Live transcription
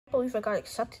believe I got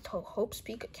accepted to Hope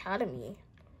Speak Academy.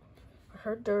 I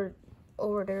heard they're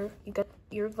over there.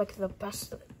 You're like the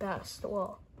best of the best.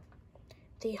 Well,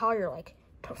 they hire like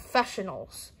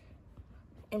professionals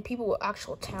and people with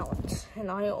actual talent. And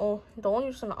the only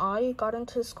reason I got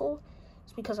into school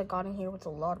is because I got in here with a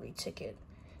lottery ticket.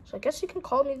 So I guess you can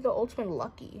call me the ultimate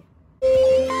lucky.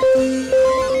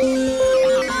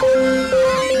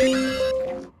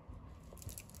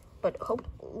 But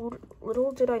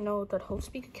little did I know that Hope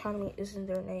Speak Academy isn't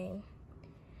their name.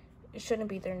 It shouldn't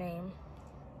be their name.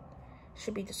 It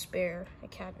should be Despair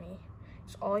Academy.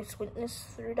 So all I witnessed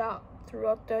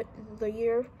throughout the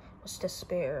year was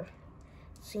despair.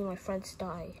 Seeing my friends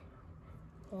die,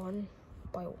 one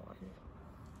by one.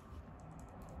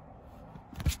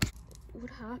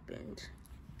 What happened?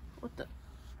 What the?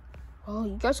 Oh,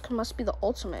 you guys must be the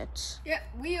ultimates. Yeah,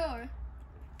 we are.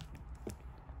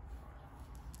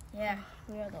 Yeah,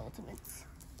 we are the ultimates.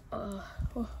 Wow,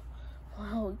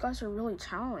 you guys are really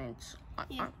talented.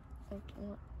 Yeah.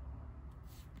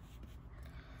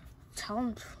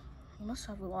 Talent. You must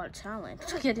have a lot of talent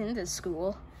to get into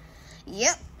school.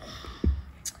 Yep.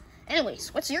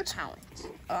 Anyways, what's your talent?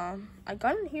 I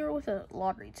got in here with a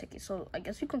lottery ticket, so I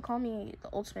guess you can call me the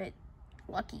ultimate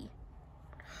lucky.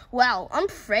 Wow, I'm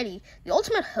Freddy, the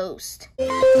ultimate host.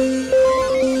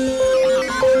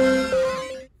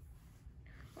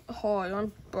 Hi,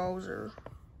 I'm Bowser.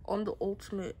 I'm the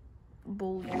ultimate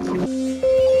bully.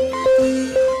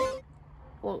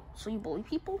 Well, so you bully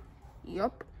people?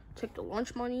 Yup. Take the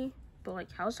lunch money, but like,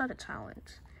 how's that a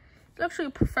talent? It's actually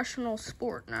a professional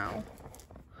sport now.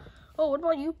 Oh, what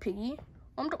about you, Piggy?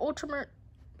 I'm the ultimate.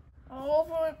 I'm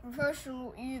not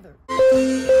professional either.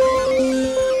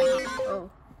 Oh,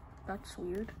 that's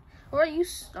weird. What are you,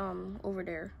 over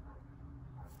there?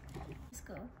 Let's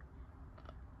go.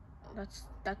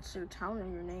 That's your talent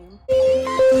and your name.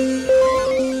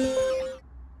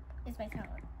 It's my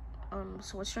talent.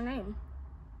 So what's your name?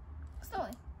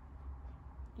 Snowy.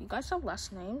 You guys have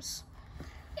last names?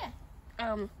 Yeah.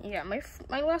 Yeah, my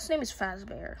last name is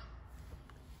Fazbear.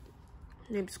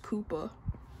 Name's Koopa.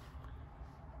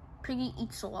 Piggy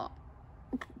eats a lot.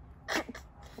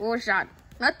 What was that?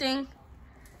 Nothing.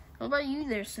 What about you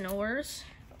there, Snowers?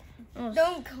 Oh,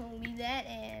 don't call me that,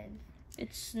 and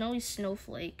it's Snowy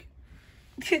Snowflake.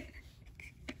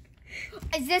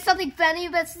 Is there something funny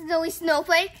about Snowy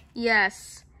Snowflake?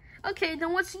 Yes. Okay,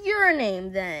 then what's your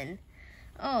name then?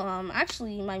 Oh,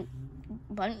 actually, my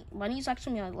Bunny's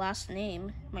actually my last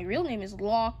name. My real name is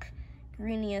Locke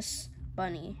Greenius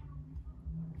Bunny.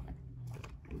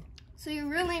 So your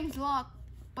real name's Locke,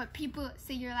 but people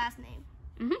say your last name.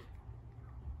 Mhm.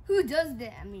 Who does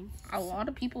that? I mean, a lot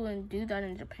of people do that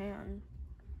in Japan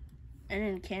and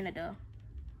in Canada.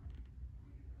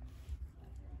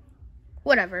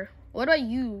 Whatever. What about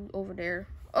you over there?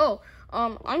 Oh,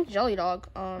 I'm Jelly Dog.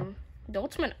 The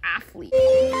ultimate athlete.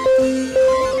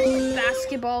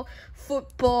 Basketball,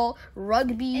 football,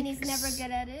 rugby. and he's never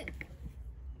good at it.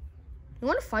 You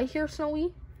want to fight here,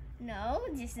 Snowy? No,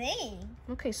 just saying.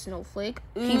 Okay, Snowflake.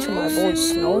 Teach my boy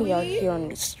Snowy out here on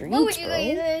the streets, What would you bro.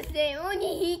 like to say?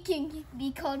 Only he can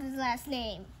be called his last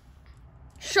name.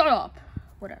 Shut up.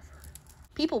 Whatever.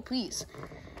 People, please.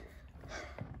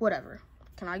 Whatever.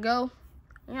 Can I go?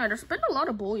 Yeah, there's been a lot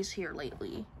of boys here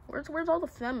lately. Where's all the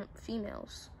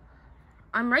females?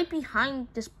 I'm right behind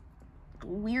this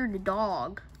weird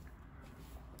dog.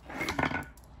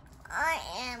 I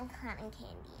am cotton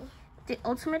candy. The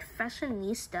ultimate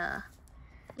fashionista.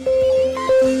 Over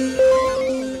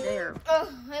there. Oh,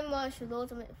 I'm Marshall, the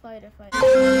ultimate fighter.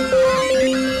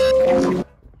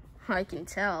 I can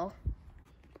tell.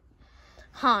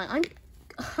 Hi,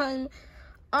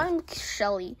 I'm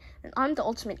Shelly, and I'm the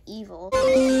ultimate evil.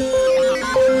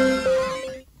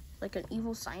 Like an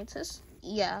evil scientist?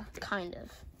 Yeah, kind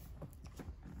of.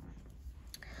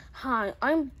 Hi,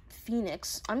 I'm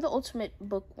Phoenix. I'm the ultimate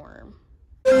bookworm.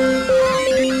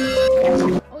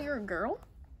 Oh, you're a girl?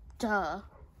 Duh.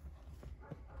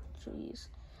 Jeez.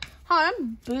 Hi,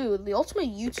 I'm Boo, the ultimate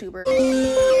YouTuber.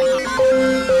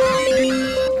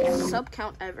 Sub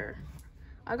count ever.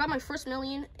 I got my first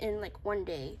million in like one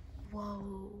day.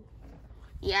 Whoa.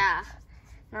 Yeah.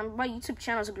 Now my YouTube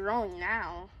channel is growing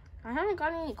now. I haven't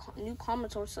got any new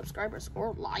comments or subscribers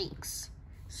or likes.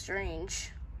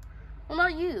 Strange. What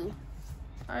about you?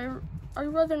 I'd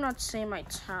rather not say my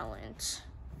talent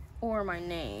or my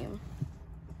name.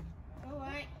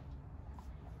 Alright.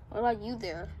 What about you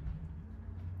there?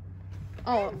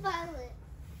 Oh, Violet.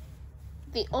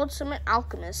 the ultimate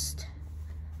alchemist.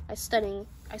 I study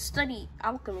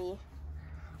alchemy.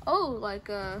 Oh, like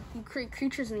you create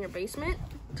creatures in your basement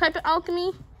type of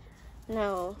alchemy?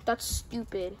 No, that's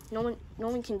stupid. No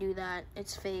one can do that.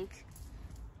 It's fake.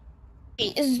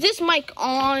 Hey, is this mic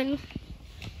on?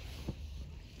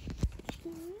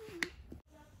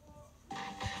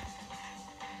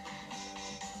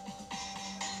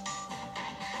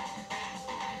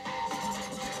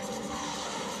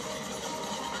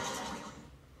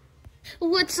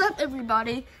 What's up,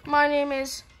 everybody? My name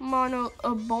is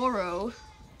Monoboro.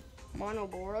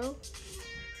 Monoboro?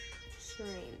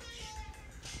 Strange.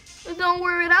 But don't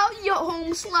wear it out, yo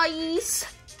home slice.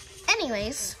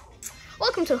 Anyways,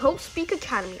 welcome to Hope Speak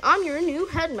Academy. I'm your new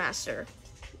headmaster.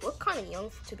 What kind of young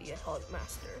to be a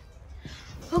headmaster?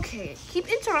 Okay, keep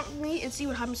interrupting me and see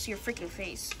what happens to your freaking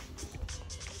face.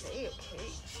 Okay,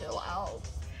 chill out.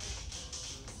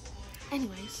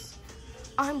 Anyways,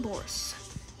 I'm Boris,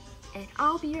 and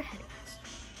I'll be your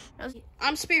headmaster.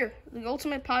 I'm Spear, the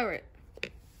ultimate pirate.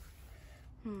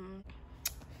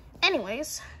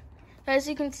 Anyways, as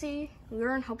you can see,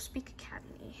 we're in Hope Speak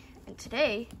Academy, and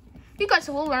today, you guys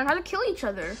will learn how to kill each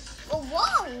other.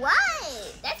 Whoa,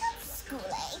 what? That sounds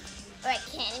school-like, or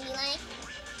academy-like.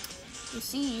 You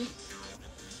see,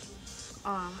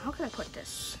 how can I put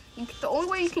this? The only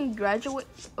way you can graduate,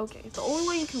 the only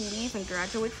way you can leave and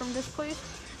graduate from this place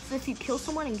is if you kill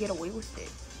someone and get away with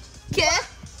it. Yeah?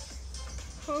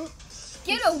 Huh?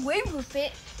 Get away with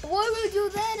it? Why would you do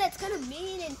that? That's kind of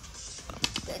mean and...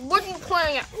 What are you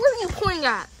playing at? What are you playing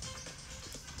at?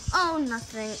 Oh,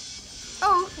 nothing.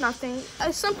 Oh, nothing.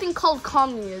 It's something called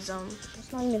communism.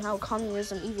 That's not even how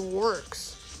communism even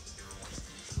works.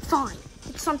 Fine.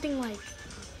 It's something like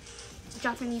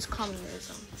Japanese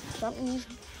communism.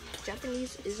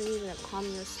 Japanese isn't even a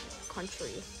communist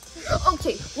country.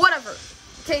 Okay, whatever.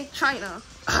 Okay, China.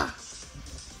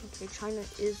 Okay, China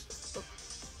is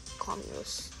a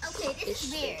communist. Okay, this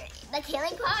is weird. The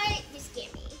killing part just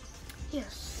scared me.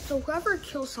 Yes, so whoever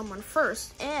kills someone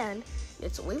first and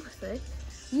gets away with it,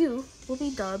 you will be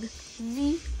dubbed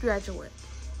the graduate.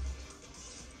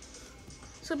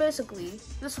 So basically,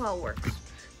 this is how it works.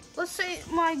 Let's say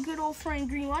my good old friend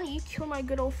Green Money killed my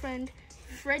good old friend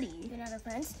Freddy. You're not our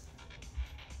friends?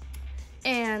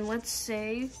 And let's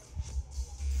say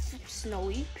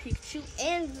Snowy, Pikachu,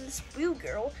 and this blue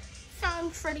girl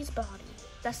found Freddy's body.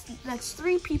 That's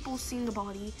 3 people seen the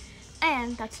body,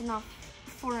 and that's enough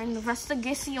for an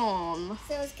investigation.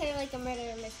 So it's kind of like a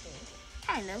murder mystery.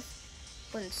 Kind of.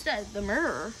 But instead, the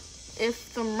murderer,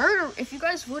 if you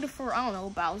guys voted for, I don't know,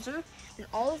 Bowser, then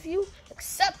all of you,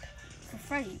 except for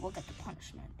Freddy, will get the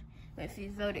punishment. But if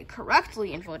you voted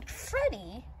correctly and voted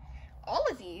Freddy, all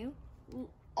of you,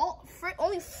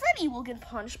 only Freddy will get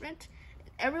punishment.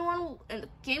 And the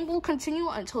game will continue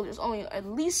until there's only at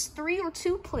least 3 or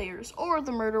 2 players, or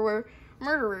the murderer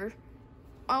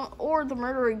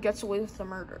gets away with the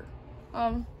murder.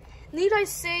 Need I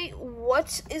say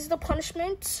what is the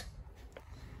punishment?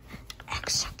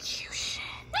 Execution.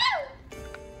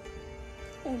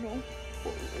 Oh no.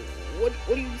 What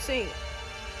are you saying?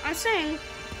 I'm saying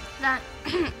that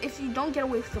if you don't get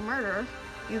away with the murder,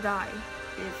 you die.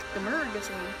 If the murderer gets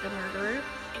away with the murderer,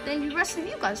 then the rest of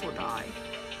you guys will die.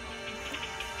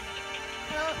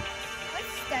 Well,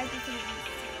 let's start this.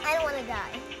 I don't want to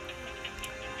die.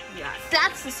 Yeah,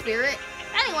 that's the spirit.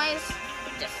 Anyways,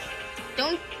 just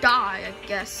don't die, I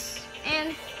guess.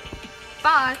 And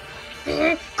bye.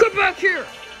 Come back here.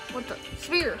 What the?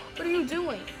 Spear, what are you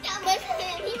doing? Don't listen to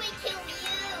him. He might kill you.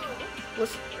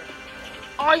 Listen,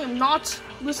 I am not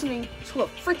listening to a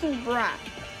freaking brat.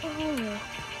 Oh,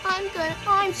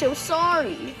 I'm so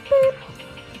sorry. Beep,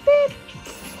 beep.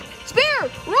 Spear,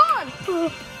 run!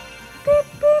 Beep, beep,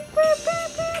 beep, beep,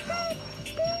 beep, beep, beep.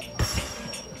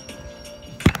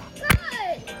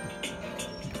 Good.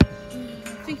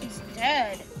 I think he's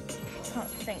dead. Oh,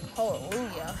 thank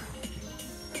hallelujah.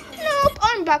 Nope,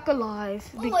 I'm back alive.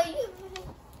 Oh, what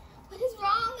is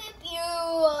wrong with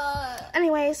you?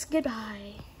 Anyways,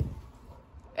 goodbye.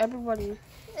 Everybody.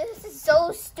 This is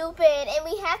so stupid, and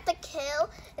we have to kill,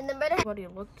 and the murder. Everybody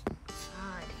looked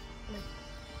sad. Like,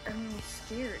 everyone was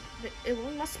scared. It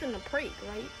must have been a prank,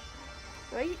 right?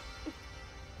 Right?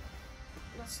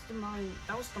 That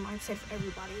was the mindset of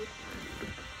everybody.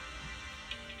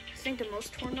 I think the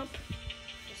most torn up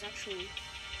was actually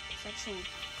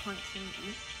Plant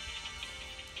Cindy.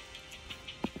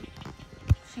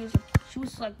 She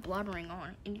was like blabbering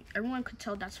on, and everyone could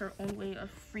tell that's her own way of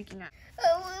freaking out.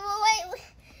 Oh, wait.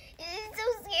 It's so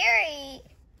scary.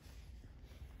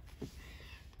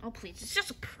 Oh please, it's just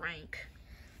a prank.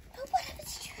 But what if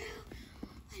it's true?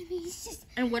 I mean, it's just...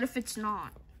 And what if it's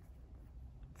not?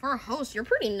 For a host, you're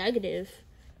pretty negative.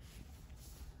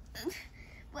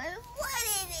 What if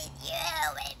it?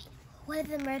 Yeah, baby. What if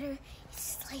the murderer is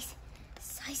sliced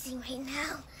so slicing right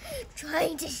now,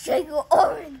 trying to strangle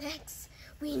our necks.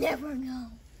 We never know.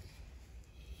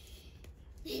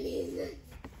 Maybe it's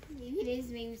not. Maybe it is,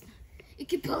 maybe it's not. It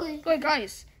could pull it. Wait,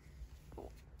 guys.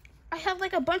 I have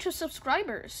like a bunch of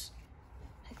subscribers.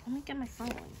 Like, let me get my phone.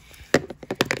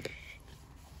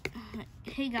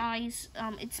 Hey guys,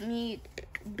 it's me,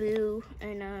 Boo,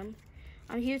 and I'm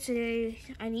here today.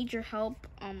 I need your help.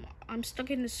 I'm stuck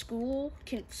in the school.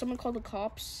 Can someone call the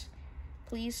cops,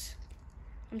 please?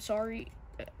 I'm sorry.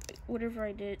 Whatever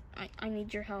I did, I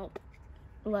need your help.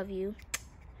 Love you.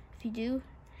 If you do,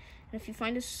 and if you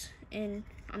find us and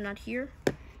I'm not here,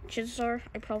 chances are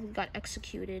I probably got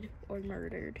executed or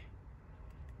murdered.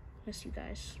 Miss you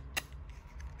guys.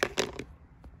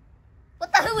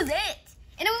 What the hell was it?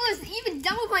 And it was even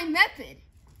done with my method.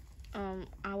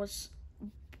 I was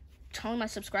telling my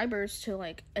subscribers to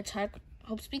like attack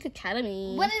HopeSpeak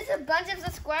Academy. What is a bunch of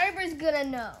subscribers gonna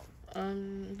know?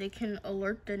 They can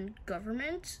alert the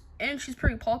government, and she's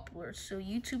pretty popular, so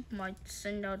YouTube might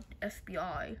send out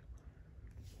FBI.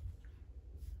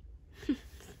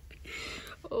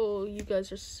 Oh, you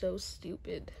guys are so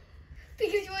stupid.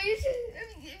 Because why are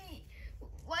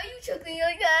you chuckling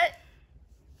like that?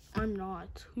 I'm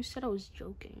not. Who said I was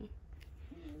joking?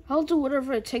 I'll do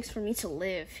whatever it takes for me to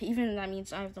live, even if that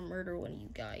means I have to murder one of you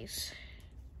guys.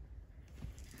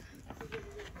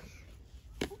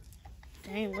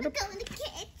 Dang, what a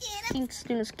pink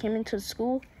students came into the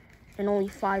school, and only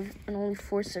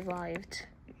 4 survived.